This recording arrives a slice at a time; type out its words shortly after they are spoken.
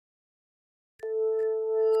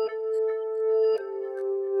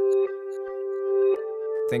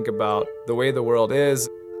think about the way the world is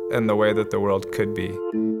and the way that the world could be.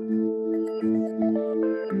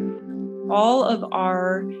 All of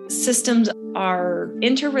our systems are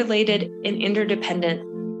interrelated and interdependent.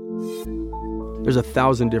 There's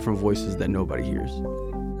 1,000 different voices that nobody hears.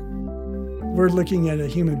 We're looking at a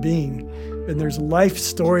human being, and there's life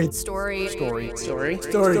story.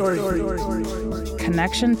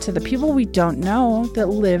 Connection to the people we don't know that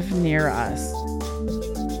live near us.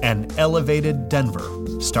 An Elevated Denver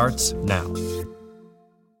starts now.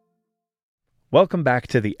 Welcome back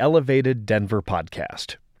to the Elevated Denver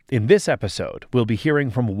podcast. In this episode, we'll be hearing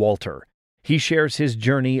from Walter. He shares his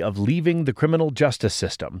journey of leaving the criminal justice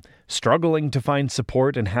system, struggling to find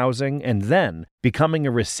support and housing, and then becoming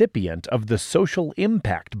a recipient of the Social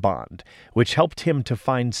Impact Bond, which helped him to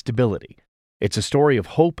find stability. It's a story of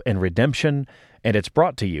hope and redemption, and it's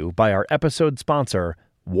brought to you by our episode sponsor,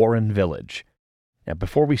 Warren Village. Now,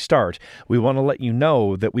 before we start, we want to let you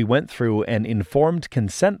know that we went through an informed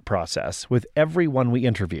consent process with everyone we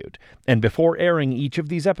interviewed. And before airing each of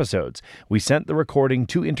these episodes, we sent the recording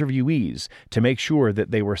to interviewees to make sure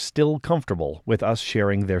that they were still comfortable with us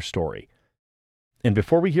sharing their story. And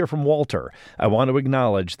before we hear from Walter, I want to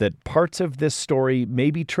acknowledge that parts of this story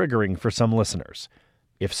may be triggering for some listeners.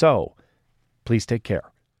 If so, please take care.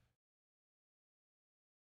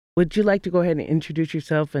 Would you like to go ahead and introduce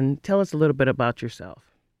yourself and tell us a little bit about yourself?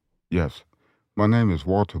 Yes. My name is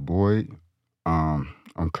Walter Boyd. I'm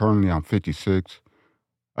 56.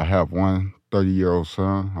 I have one 30-year-old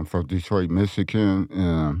son. I'm from Detroit, Michigan,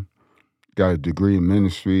 and got a degree in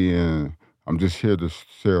ministry, and I'm just here to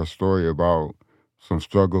share a story about some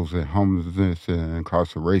struggles and homelessness and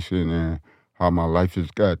incarceration and how my life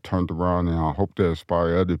has got turned around, and I hope to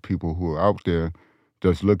inspire other people who are out there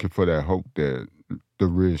just looking for that hope, that to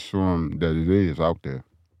reassure them that it is out there.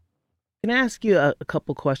 Can I ask you a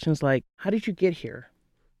couple questions, like, how did you get here?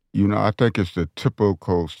 You know, I think it's the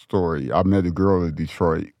typical story. I met a girl in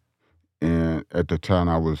Detroit, and at the time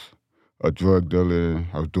I was a drug dealer.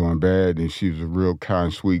 I was doing bad, and she was a real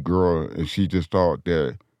kind, sweet girl, and she just thought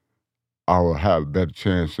that I would have a better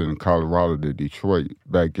chance in Colorado than Detroit.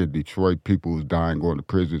 Back in Detroit, people was dying, going to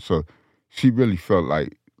prison, so she really felt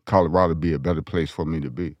like Colorado would be a better place for me to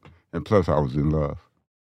be. And plus, I was in love.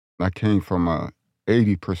 I came from a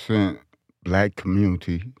 80% black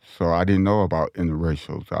community, so I didn't know about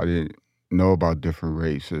interracials. I didn't know about different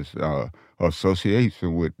races,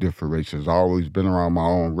 association with different races. I've always been around my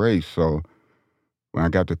own race, so when I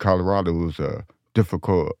got to Colorado, it was a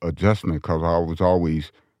difficult adjustment because I was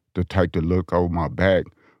always the type to look over my back,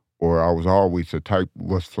 or I was always the type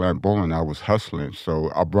was flamboyant. I was hustling,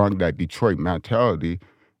 so I brought that Detroit mentality.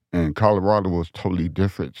 And Colorado was totally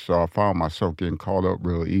different, so I found myself getting caught up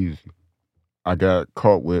real easy. I got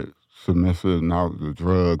caught with submissive the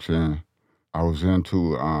drugs, and I was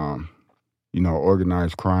into,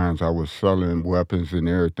 organized crimes. I was selling weapons and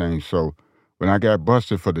everything. So when I got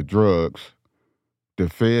busted for the drugs, the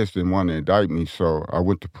feds didn't want to indict me, so I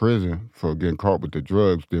went to prison for getting caught with the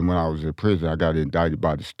drugs. Then when I was in prison, I got indicted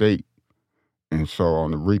by the state. And so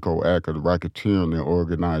on the RICO Act of the racketeering and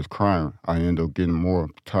organized crime, I ended up getting more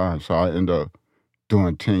time. So I ended up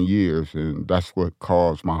doing 10 years, and that's what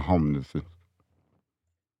caused my homelessness.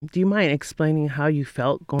 Do you mind explaining how you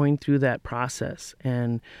felt going through that process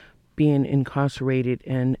and being incarcerated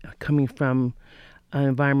and coming from an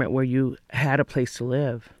environment where you had a place to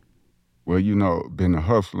live? Well, being a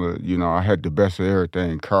hustler, I had the best of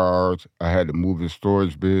everything, cars, I had the moving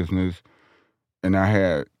storage business, and I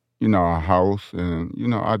had a house, and,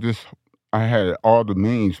 I had all the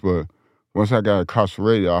means, but once I got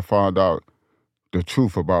incarcerated, I found out the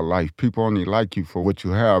truth about life. People only like you for what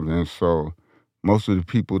you have, and so most of the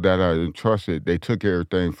people that I entrusted, they took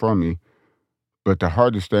everything from me, but the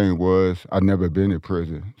hardest thing was I never been in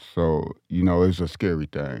prison, so, it's a scary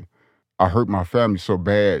thing. I hurt my family so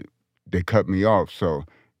bad, they cut me off, so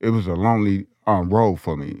it was a lonely road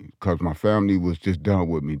for me because my family was just done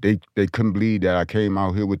with me. They couldn't believe that I came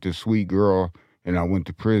out here with this sweet girl and I went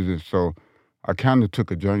to prison. So I kind of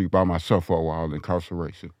took a journey by myself for a while in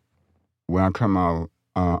incarceration. When I come out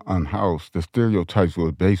unhoused, the stereotypes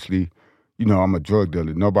were basically, I'm a drug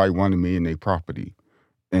dealer. Nobody wanted me in their property.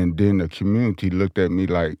 And then the community looked at me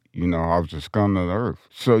like, I was a scum of the earth.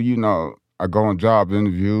 So, I go on job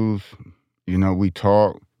interviews, we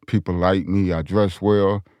talk, people like me, I dress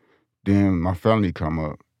well. Then my family come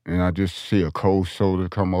up, and I just see a cold shoulder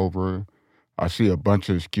come over. I see a bunch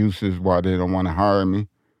of excuses why they don't want to hire me.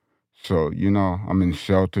 So, I'm in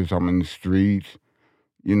shelters, I'm in the streets.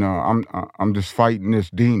 I'm just fighting this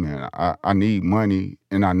demon. I need money,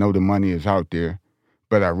 and I know the money is out there.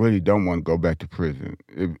 but I really don't want to go back to prison.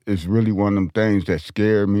 It's really one of them things that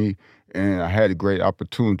scared me, and I had a great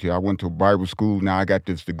opportunity. I went to Bible school. Now I got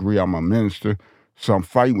this degree. I'm a minister, so I'm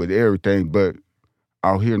fighting with everything, but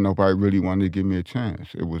out here, nobody really wanted to give me a chance.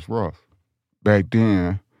 It was rough. Back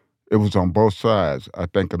then, it was on both sides. I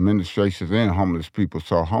think administrations and homeless people.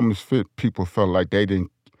 So homeless people felt like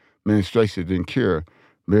administration didn't care.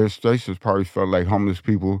 Administrations probably felt like homeless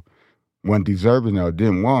people weren't deserving or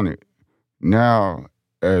didn't want it. Now,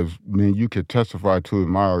 as you could testify to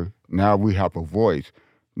it, now we have a voice.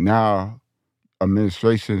 Now,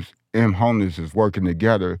 administrations and homeless is working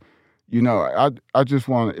together. I just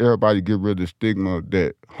want everybody to get rid of the stigma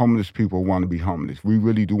that homeless people want to be homeless. We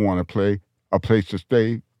really do want a place to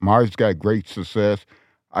stay. Myers got great success.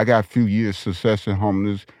 I got a few years success in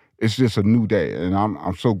homeless. It's just a new day, and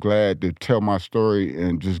I'm so glad to tell my story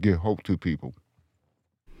and just give hope to people.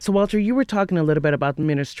 So, Walter, you were talking a little bit about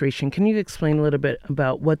administration. Can you explain a little bit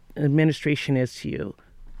about what administration is to you?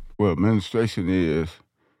 Well, administration is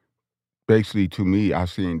basically, to me, I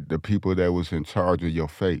seen the people that was in charge of your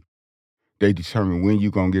fate. They determine when you're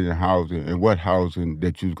going to get in housing and what housing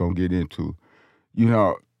that you're going to get into.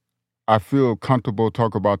 I feel comfortable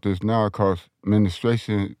talking about this now because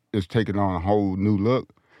administration is taking on a whole new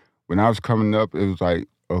look. When I was coming up, it was like,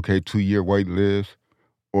 okay, 2-year wait list,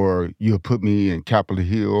 or you'll put me in Capitol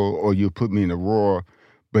Hill, or you'll put me in Aurora.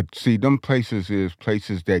 But see, them places is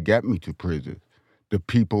places that got me to prison, the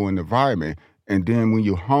people and the environment. And then when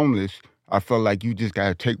you're homeless, I felt like you just got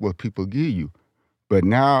to take what people give you. But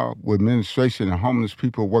now, with administration and homeless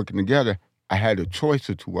people working together, I had a choice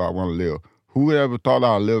of where I want to live. Who ever thought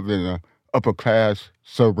I'd live in an upper-class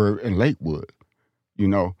suburb in Lakewood?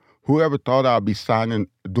 Whoever thought I'd be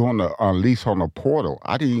doing a lease on a portal?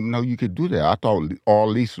 I didn't even know you could do that. I thought all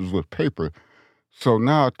leases was paper. So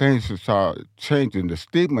now things are changing. The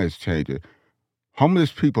stigma is changing.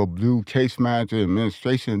 Homeless people view case manager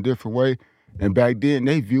administration a different way, and back then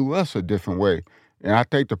they view us a different way. And I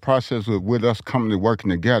think the process with us coming and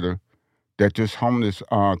working together, that this homeless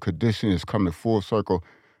condition is coming full circle.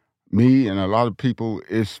 Me and a lot of people,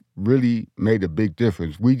 it's really made a big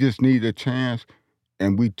difference. We just need a chance,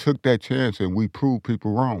 and we took that chance, and we proved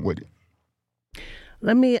people wrong with it.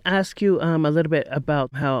 Let me ask you a little bit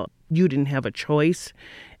about how you didn't have a choice.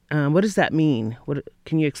 What does that mean?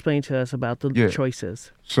 Can you explain to us about the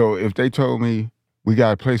choices? So if they told me we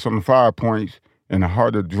got a place on the 5 Points in the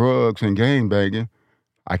heart of drugs and gangbanging,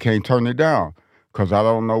 I can't turn it down because I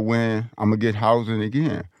don't know when I'm going to get housing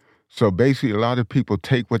again. So basically, a lot of people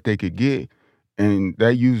take what they could get, and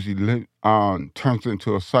that usually turns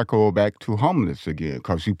into a cycle back to homeless again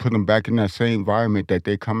because you put them back in that same environment that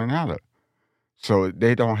they're coming out of. So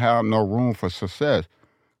they don't have no room for success.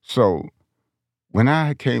 So when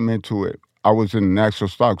I came into it, I was in the national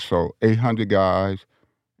stock show, 800 guys.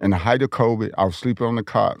 In the height of COVID, I was sleeping on the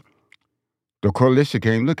cot. The coalition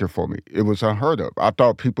came looking for me. It was unheard of. I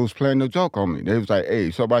thought people was playing a joke on me. They was like,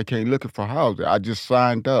 hey, somebody came looking for housing. I just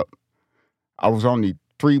signed up. I was only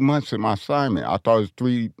 3 months in my assignment. I thought it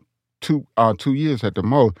was 2 years at the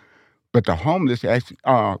most. But the homeless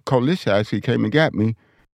coalition actually came and got me.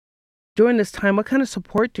 During this time, what kind of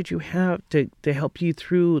support did you have to help you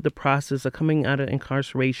through the process of coming out of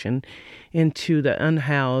incarceration into the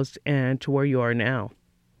unhoused and to where you are now?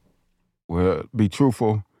 Well, be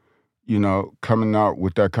truthful, coming out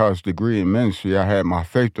with that college degree in ministry, I had my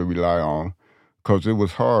faith to rely on because it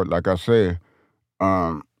was hard. Like I said,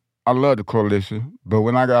 I love the coalition, but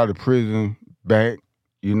when I got out of prison back,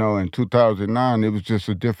 in 2009, it was just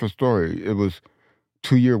a different story. It was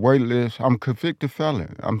 2-year wait list. I'm a convicted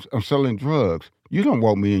felon. I'm selling drugs. You don't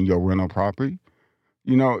want me in your rental property.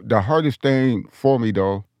 The hardest thing for me,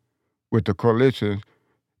 though, with the coalition,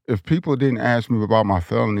 if people didn't ask me about my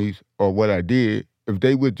felonies or what I did, if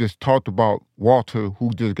they would just talk about Walter,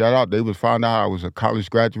 who just got out, they would find out I was a college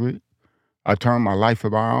graduate. I turned my life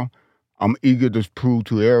around. I'm eager to prove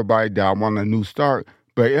to everybody that I want a new start,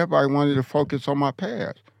 but everybody wanted to focus on my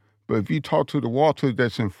past. But if you talk to the Walter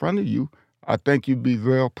that's in front of you, I think you'd be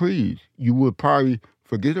very pleased. You would probably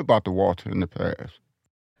forget about the Walter in the past.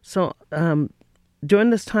 So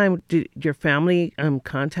during this time, did your family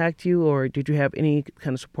contact you, or did you have any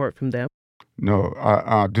kind of support from them? No,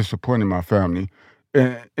 I disappointed my family.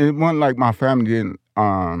 And it wasn't like my family didn't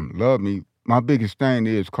love me. My biggest thing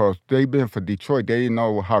is because they been for Detroit. They didn't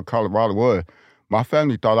know how Colorado was. My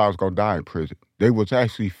family thought I was going to die in prison. They was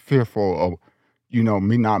actually fearful of,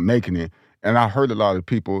 me not making it. And I heard a lot of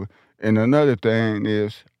people. And another thing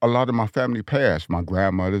is a lot of my family passed. My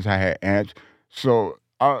grandmothers, I had aunts. So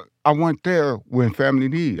I went there when family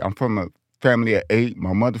need. I'm from a family of 8.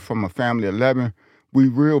 My mother from a family of 11. We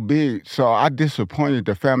real big. So I disappointed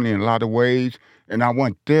the family in a lot of ways, and I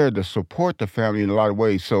wasn't there to support the family in a lot of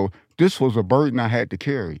ways. So this was a burden I had to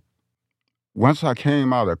carry. Once I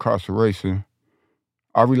came out of incarceration,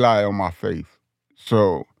 I relied on my faith.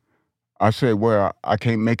 So I said, well, I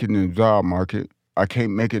can't make it in the job market. I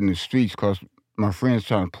can't make it in the streets because my friends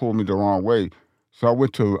trying to pull me the wrong way. So I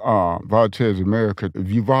went to Volunteers America. If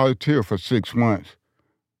you volunteer for 6 months,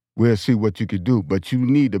 we'll see what you can do. But you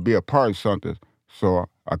need to be a part of something. So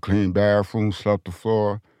I cleaned bathrooms, swept the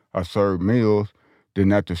floor, I served meals.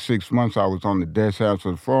 Then after 6 months, I was on the desk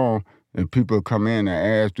answering the phone, and people come in and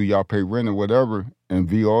ask, do y'all pay rent or whatever? And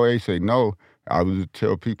VOA say no. I would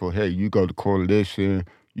tell people, hey, you go to Coalition,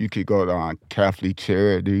 you could go to Catholic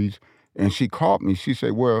Charities. And she called me. She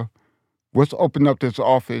said, well, let's open up this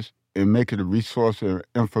office and make it a resource and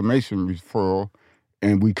information referral.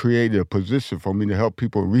 And we created a position for me to help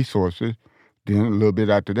people with resources. Then a little bit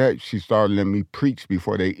after that, she started letting me preach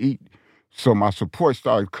before they eat. So my support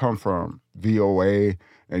started to come from VOA.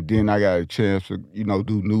 And then I got a chance to, do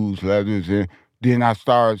newsletters. And then I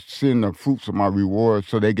started seeing the fruits of my reward.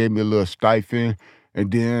 So they gave me a little stipend.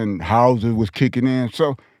 And then housing was kicking in.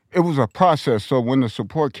 So it was a process. So when the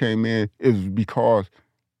support came in, it was because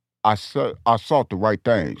I sought the right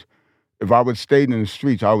things. If I would have stayed in the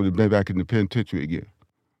streets, I would have been back in the penitentiary again.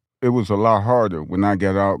 It was a lot harder when I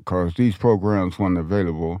got out because these programs weren't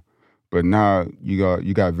available. But now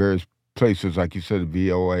you got various places, like you said, the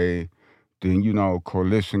VOA. Then,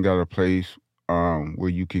 Coalition got a place where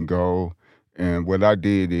you can go. And what I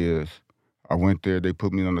did is I went there, they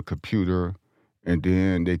put me on the computer, and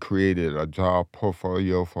then they created a job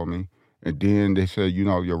portfolio for me. And then they said,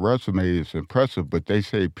 your resume is impressive, but they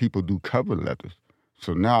say people do cover letters.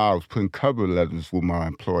 So now I was putting cover letters with my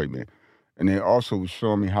employment. And they also was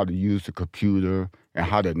showing me how to use the computer and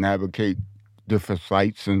how to navigate different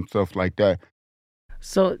sites and stuff like that.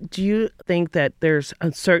 So do you think that there's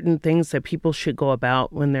certain things that people should go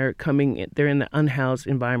about when they're in the unhoused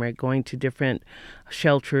environment, going to different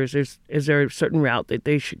shelters? Is there a certain route that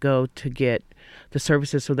they should go to get the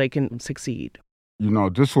services so they can succeed?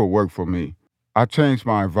 This will work for me. I changed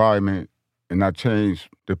my environment and I changed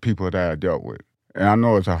the people that I dealt with. And I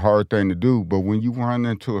know it's a hard thing to do, but when you run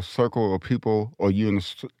into a circle of people or you're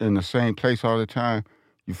in the same place all the time,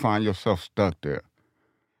 you find yourself stuck there.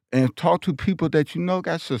 And talk to people that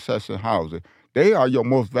got success in housing. They are your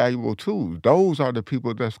most valuable tools. Those are the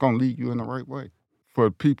people that's going to lead you in the right way.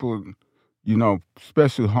 For people,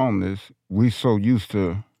 especially homeless, we so used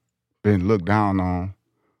to being looked down on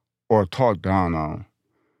or talked down on.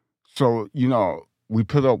 So, we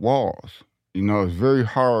put up walls. It's very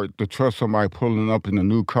hard to trust somebody pulling up in a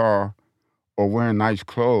new car or wearing nice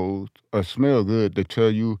clothes or smell good to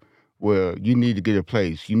tell you, well, you need to get a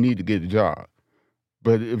place, you need to get a job.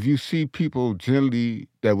 But if you see people generally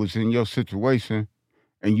that was in your situation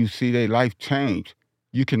and you see their life change,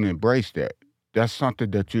 you can embrace that. That's something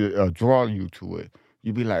that you draw you to it.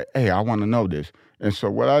 You be like, hey, I want to know this. And so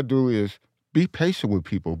what I do is be patient with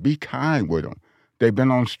people, be kind with them. They've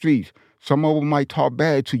been on streets. Some of them might talk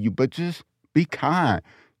bad to you, but just be kind.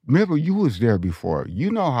 Remember, you was there before.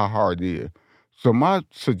 You know how hard it is. So my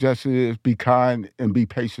suggestion is be kind and be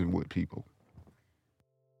patient with people.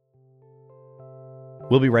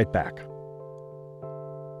 We'll be right back.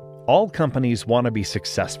 All companies want to be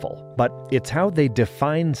successful, but it's how they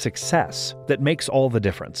define success that makes all the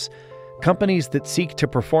difference. Companies that seek to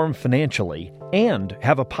perform financially and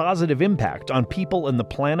have a positive impact on people and the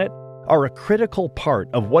planet are a critical part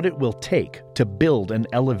of what it will take to build an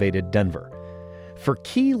elevated Denver. For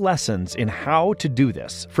key lessons in how to do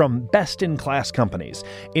this from best-in-class companies,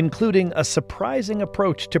 including a surprising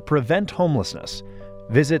approach to prevent homelessness,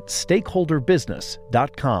 visit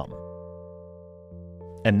stakeholderbusiness.com.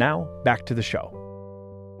 And now, back to the show.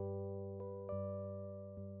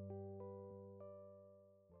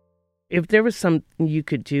 If there was something you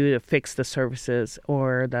could do to fix the services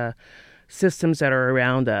or the systems that are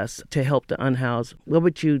around us to help the unhoused, what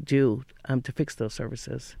would you do to fix those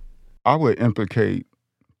services? I would implicate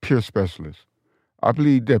peer specialists. I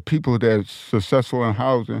believe that people that's successful in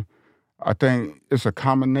housing, I think it's a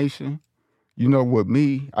combination. With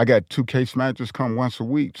me, I got 2 case managers come once a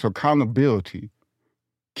week, so accountability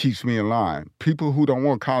keeps me in line. People who don't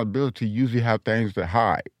want accountability usually have things to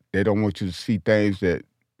hide. They don't want you to see things that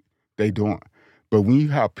they doing. But when you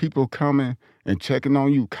have people coming and checking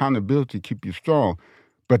on you, accountability keep you strong.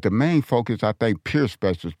 But the main focus, I think, peer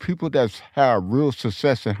specialists, people that have real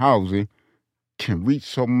success in housing can reach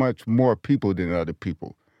so much more people than other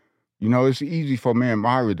people. It's easy for me and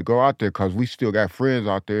Myra to go out there because we still got friends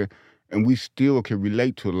out there and we still can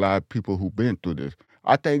relate to a lot of people who've been through this.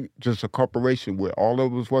 I think just a corporation with all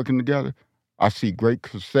of us working together, I see great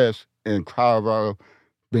success in Colorado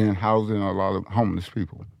being housing a lot of homeless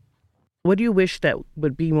people. What do you wish that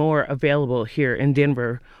would be more available here in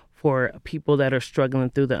Denver for people that are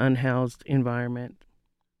struggling through the unhoused environment?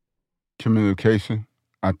 Communication.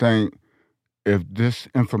 I think if this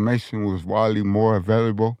information was widely more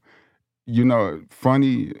available,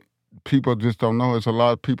 funny, people just don't know. There's a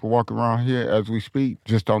lot of people walking around here as we speak,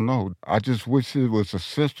 just don't know. I just wish it was a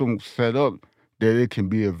system set up that it can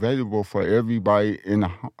be available for everybody in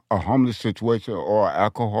a homeless situation or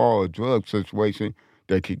alcohol or drug situation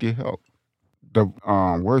that could get help. The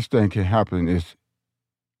worst thing can happen is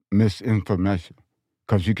misinformation,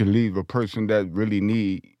 because you can leave a person that really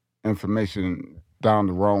need information down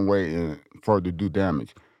the wrong way and further do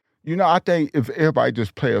damage. I think if everybody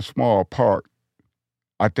just play a small part,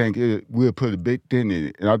 I think we'll put a big dent in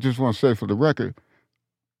it. And I just want to say for the record,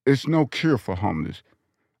 it's no cure for homeless.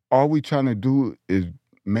 All we trying to do is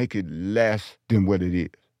make it less than what it is.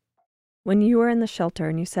 When you were in the shelter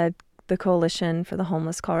and you said the Coalition for the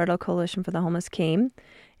Homeless, Colorado Coalition for the Homeless came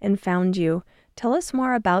and found you, tell us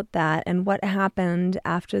more about that and what happened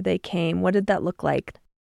after they came. What did that look like?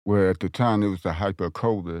 Well, at the time, it was the height of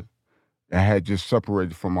COVID. I had just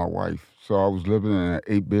separated from my wife. So I was living in an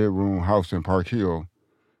 8-bedroom house in Park Hill.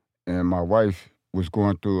 And my wife was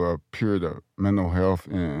going through a period of mental health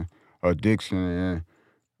and addiction. And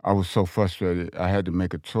I was so frustrated. I had to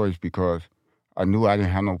make a choice because I knew I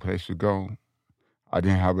didn't have no place to go. I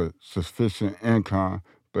didn't have a sufficient income.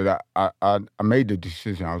 But I made the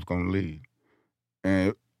decision I was going to leave.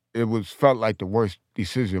 And it felt like the worst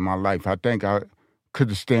decision in my life. I think I could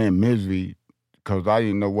have stayed in misery because I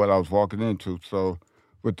didn't know what I was walking into. So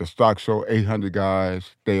with the stock show, 800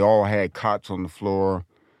 guys, they all had cots on the floor.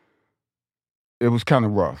 It was kind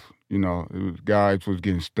of rough, guys was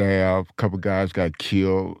getting stabbed, a couple guys got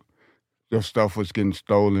killed, their stuff was getting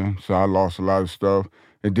stolen, so I lost a lot of stuff.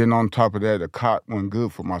 And then on top of that, the cot wasn't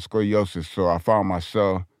good for my scoliosis, so I found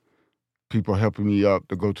myself, people helping me up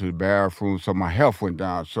to go to the bathroom, so my health went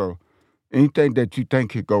down. So anything that you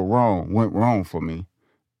think could go wrong went wrong for me.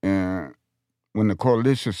 And when the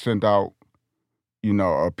coalition sent out,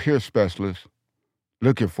 a peer specialist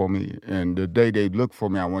looking for me, and the day they looked for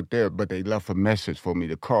me, I went there, but they left a message for me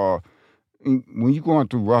to call. And when you're going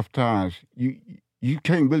through rough times, you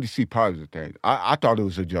can't really see positive things. I thought it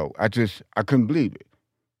was a joke. I couldn't believe it.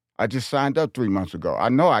 I just signed up 3 months ago. I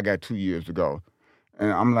know I got 2 years ago.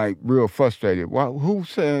 And I'm like real frustrated. Well, who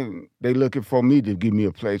said they looking for me to give me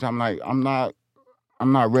a place? I'm like, I'm not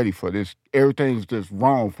ready for this. Everything's just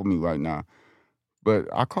wrong for me right now. But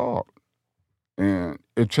I called, and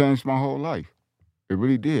it changed my whole life. It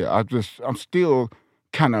really did. I'm still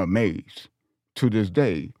kind of amazed to this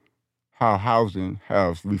day how housing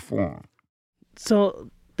has reformed. So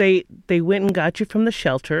they went and got you from the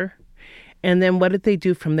shelter, and then what did they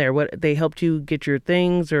do from there? What, they helped you get your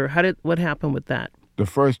things, or what happened with that? The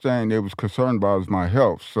first thing they was concerned about was my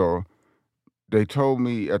health. So they told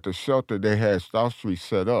me at the shelter they had South Street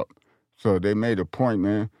set up. So they made an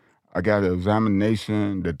appointment. I got an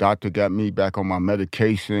examination. The doctor got me back on my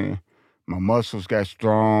medication. My muscles got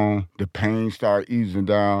strong. The pain started easing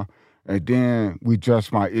down. And then we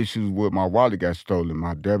addressed my issues with my wallet got stolen,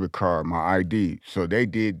 my debit card, my ID. So they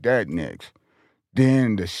did that next.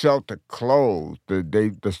 Then the shelter closed.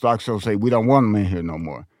 The stock show say, we don't want them in here no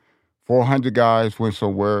more. 400 guys went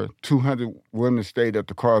somewhere. 200 women stayed at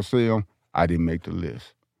the Coliseum. I didn't make the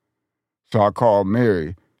list. So I called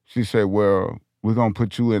Mary. She said, well, we're going to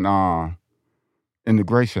put you in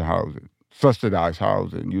integration housing, subsidized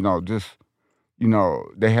housing,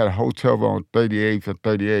 they had a hotel on 38th and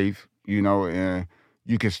 38th, and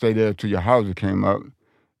you could stay there till your housing came up.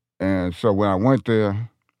 And so when I went there,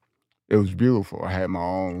 it was beautiful. I had my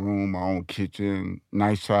own room, my own kitchen,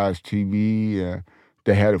 nice sized TV, and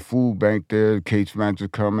they had a food bank there. The case manager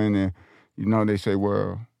come in and, they say,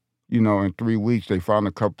 well, in 3 weeks they found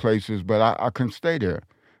a couple places, but I couldn't stay there.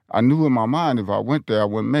 I knew in my mind if I went there, I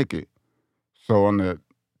wouldn't make it. So on the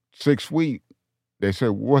 6th week, they said,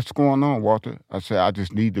 what's going on, Walter? I said, I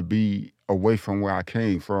just need to be away from where I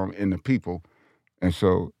came from and the people. And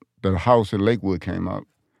so the house in Lakewood came up.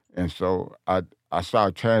 And so I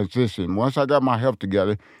started transitioning. Once I got my health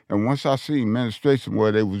together, and once I see administration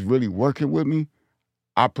where they was really working with me,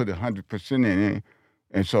 I put 100% in it.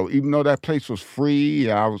 And so even though that place was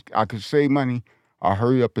free, I could save money, I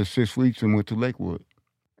hurried up in 6 weeks and went to Lakewood.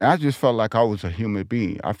 And I just felt like I was a human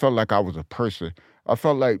being. I felt like I was a person. I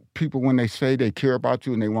felt like people, when they say they care about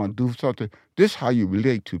you and they want to do something, this is how you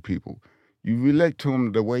relate to people. You relate to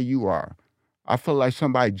them the way you are. I felt like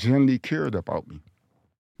somebody genuinely cared about me.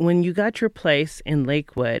 when you got your place in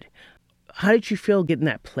Lakewood, how did you feel getting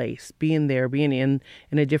that place, being there, being in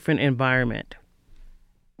a different environment?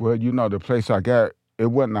 Well, the place I got, it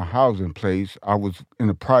wasn't a housing place. I was in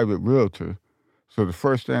a private realtor. So the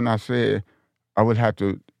first thing I said, I would have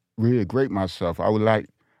to reintegrate myself. I would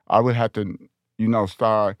have to,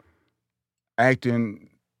 start acting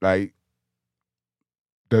like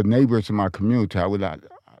the neighbors in my community. I would,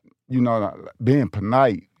 being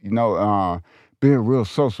polite, being real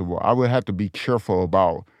sociable. I would have to be careful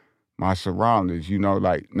about my surroundings,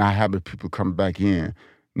 like not having people come back in,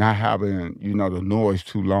 not having, the noise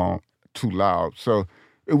too loud. So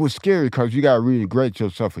it was scary because you got to reintegrate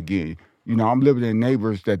yourself again. I'm living in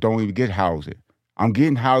neighbors that don't even get housing. I'm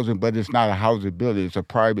getting housing, but it's not a housing building. It's a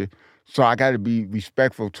private. So I got to be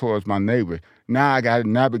respectful towards my neighbor. Now I got to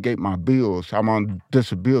navigate my bills. I'm on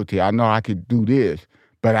disability. I know I could do this,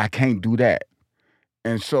 but I can't do that.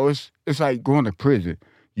 And so it's like going to prison.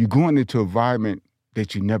 You're going into an environment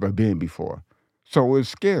that you've never been before. So it's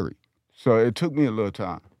scary. So it took me a little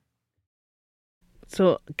time.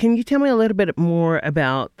 So can you tell me a little bit more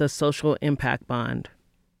about the social impact bond?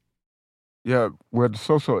 Yeah, well, the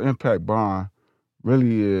social impact bond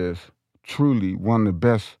really is truly one of the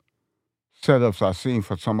best setups I've seen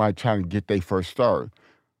for somebody trying to get their first start.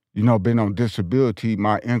 Being on disability,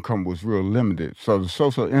 my income was real limited. So the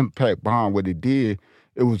social impact bond, what it did,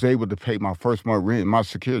 it was able to pay my first month rent and my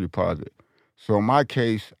security deposit. So in my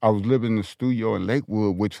case, I was living in the studio in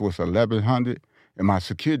Lakewood, which was $1,100, and my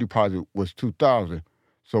security deposit was $2,000.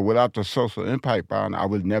 So without the social impact bond, I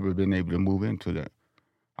would never been able to move into that.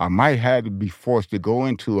 I might have to be forced to go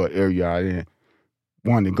into an area I didn't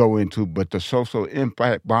want to go into, but the social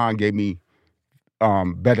impact bond gave me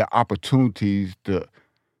better opportunities to,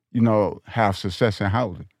 have success in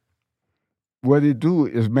housing. What it do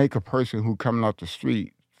is make a person who coming off the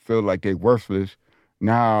street feel like they're worthless.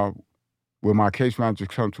 Now, when my case manager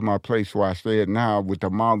come to my place where I stay at now with the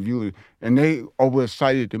mom viewing, and they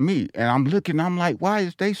overexcited to me, and I'm like, why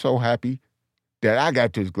is they so happy that I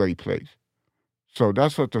got this great place? So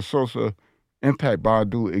that's what the social impact bond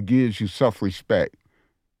do. It gives you self-respect.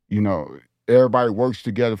 Everybody works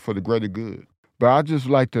together for the greater good. But I just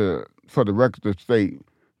like to, for the record to state,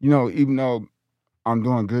 even though I'm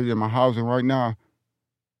doing good in my housing right now,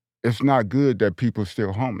 it's not good that people are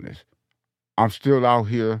still homeless. I'm still out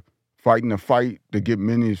here fighting the fight to get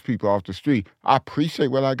many of these people off the street. I appreciate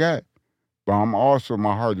what I got, but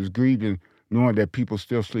my heart is grieving knowing that people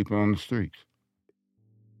still sleeping on the streets.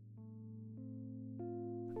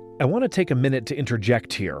 I want to take a minute to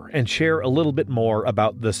interject here and share a little bit more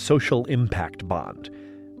about the Social Impact Bond.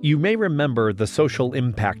 You may remember the Social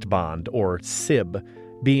Impact Bond, or SIB,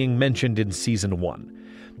 being mentioned in Season 1.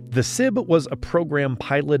 The SIB was a program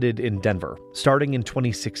piloted in Denver, starting in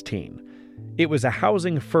 2016. It was a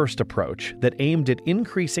housing-first approach that aimed at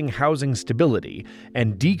increasing housing stability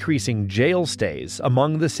and decreasing jail stays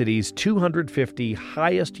among the city's 250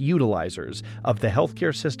 highest utilizers of the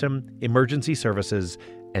healthcare system, emergency services,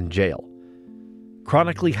 and jail.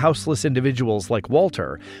 Chronically houseless individuals like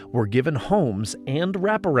Walter were given homes and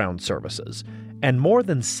wraparound services, and more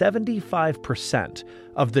than 75%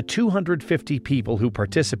 of the 250 people who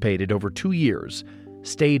participated over 2 years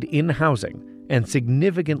stayed in housing and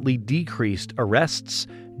significantly decreased arrests,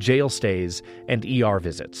 jail stays, and ER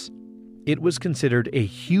visits. It was considered a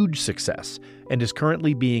huge success and is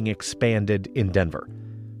currently being expanded in Denver.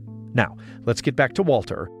 Now, let's get back to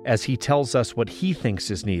Walter as he tells us what he thinks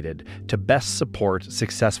is needed to best support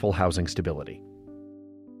successful housing stability.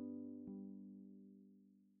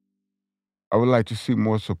 I would like to see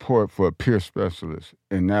more support for peer specialists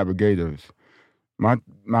and navigators. My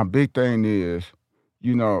big thing is,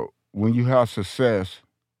 when you have success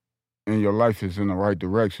and your life is in the right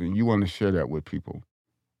direction, you want to share that with people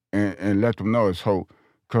and let them know it's hope.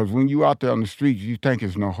 Because when you out there on the streets, you think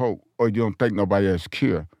it's no hope or you don't think nobody has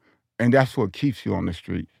cure. And that's what keeps you on the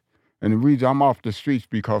streets. And the reason I'm off the streets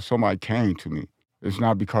because somebody came to me. It's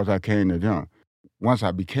not because I came to them. Once I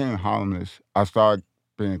became homeless, I started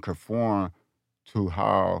being conformed to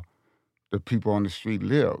how the people on the street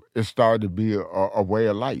live. It started to be a way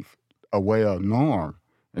of life, a way of norm.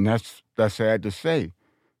 And that's sad to say.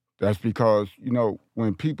 That's because,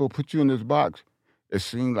 when people put you in this box, it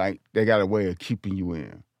seems like they got a way of keeping you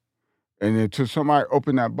in. And until somebody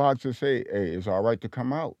open that box and say, hey, it's all right to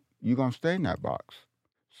come out, you're going to stay in that box.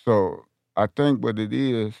 So I think what it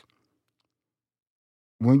is,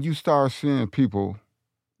 when you start seeing people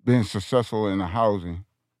being successful in the housing,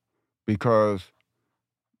 because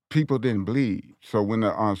people didn't bleed. So when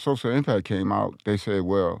the social impact came out, they said,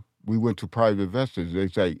 well, we went to private investors. They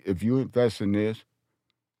say, if you invest in this,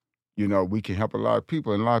 we can help a lot of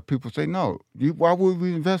people. And a lot of people say, no, why would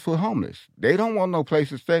we invest with homeless? They don't want no place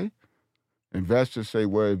to stay. Investors say,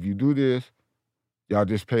 well, if you do this, y'all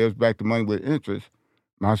just pay us back the money with interest.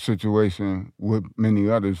 My situation with many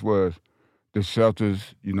others was the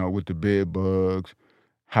shelters, with the bed bugs,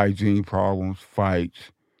 hygiene problems,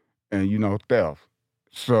 fights, and, theft.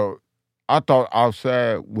 So I thought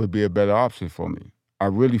outside would be a better option for me. I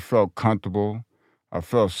really felt comfortable. I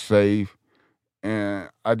felt safe. And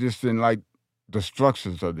I just didn't like the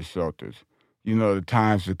structures of the shelters. The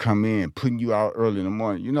times to come in, putting you out early in the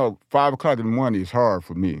morning. 5 o'clock in the morning is hard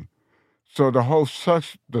for me. So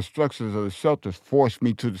the structures of the shelters forced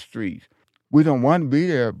me to the streets. We don't want to be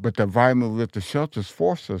there, but the environment with the shelters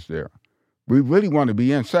forced us there. We really want to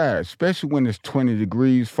be inside, especially when it's 20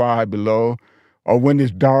 degrees, 5 below, or when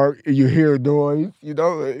it's dark and you hear noise. You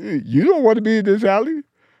don't want to be in this alley.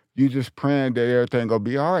 You just praying that everything going to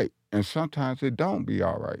be all right. And sometimes it don't be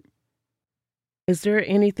all right. Is there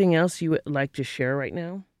anything else you would like to share right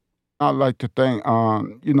now? I'd like to thank,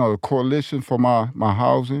 the Coalition for my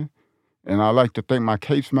housing. And I'd like to thank my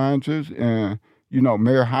case managers and,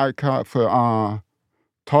 Mayor Highcott for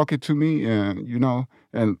talking to me. And,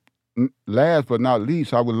 and last but not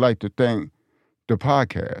least, I would like to thank the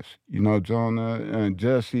podcast, Jonah and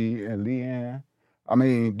Jesse and Leanne. I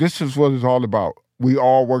mean, this is what it's all about. We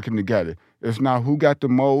all working together. It's not who got the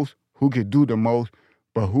most, who could do the most,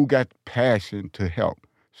 but who got passion to help.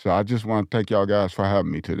 So I just want to thank y'all guys for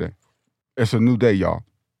having me today. It's a new day, y'all.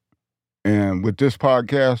 And with this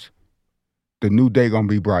podcast, the new day gonna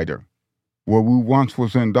be brighter. Where we once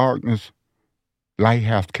was in darkness, light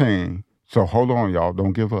has came. So hold on, y'all.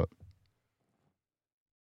 Don't give up.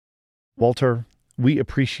 Walter, we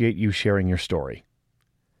appreciate you sharing your story.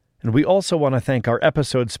 And we also want to thank our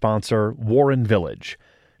episode sponsor, Warren Village,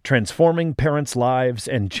 transforming parents' lives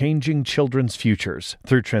and changing children's futures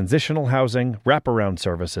through transitional housing, wraparound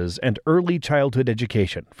services, and early childhood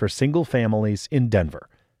education for single families in Denver.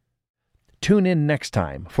 Tune in next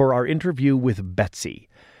time for our interview with Betsy.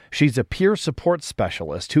 She's a peer support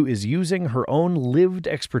specialist who is using her own lived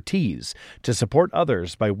expertise to support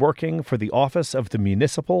others by working for the Office of the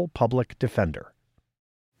Municipal Public Defender.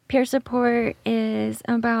 Peer support is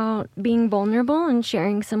about being vulnerable and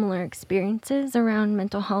sharing similar experiences around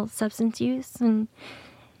mental health, substance use, and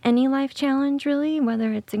any life challenge, really,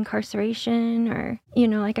 whether it's incarceration or,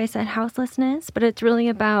 like I said, houselessness. But it's really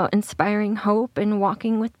about inspiring hope and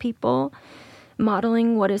walking with people,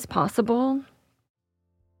 modeling what is possible.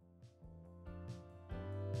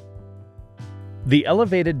 The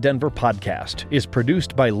Elevated Denver podcast is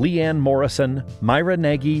produced by Leanne Morrison, Myra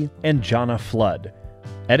Nagy, and Jonna Flood.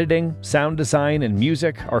 Editing, sound design, and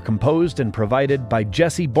music are composed and provided by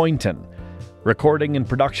Jesse Boynton. Recording and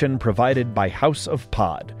production provided by House of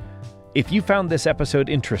Pod. If you found this episode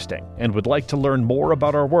interesting and would like to learn more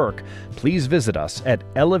about our work, please visit us at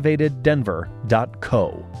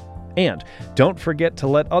elevateddenver.co. And don't forget to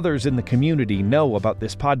let others in the community know about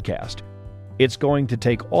this podcast. It's going to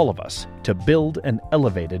take all of us to build an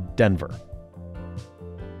elevated Denver.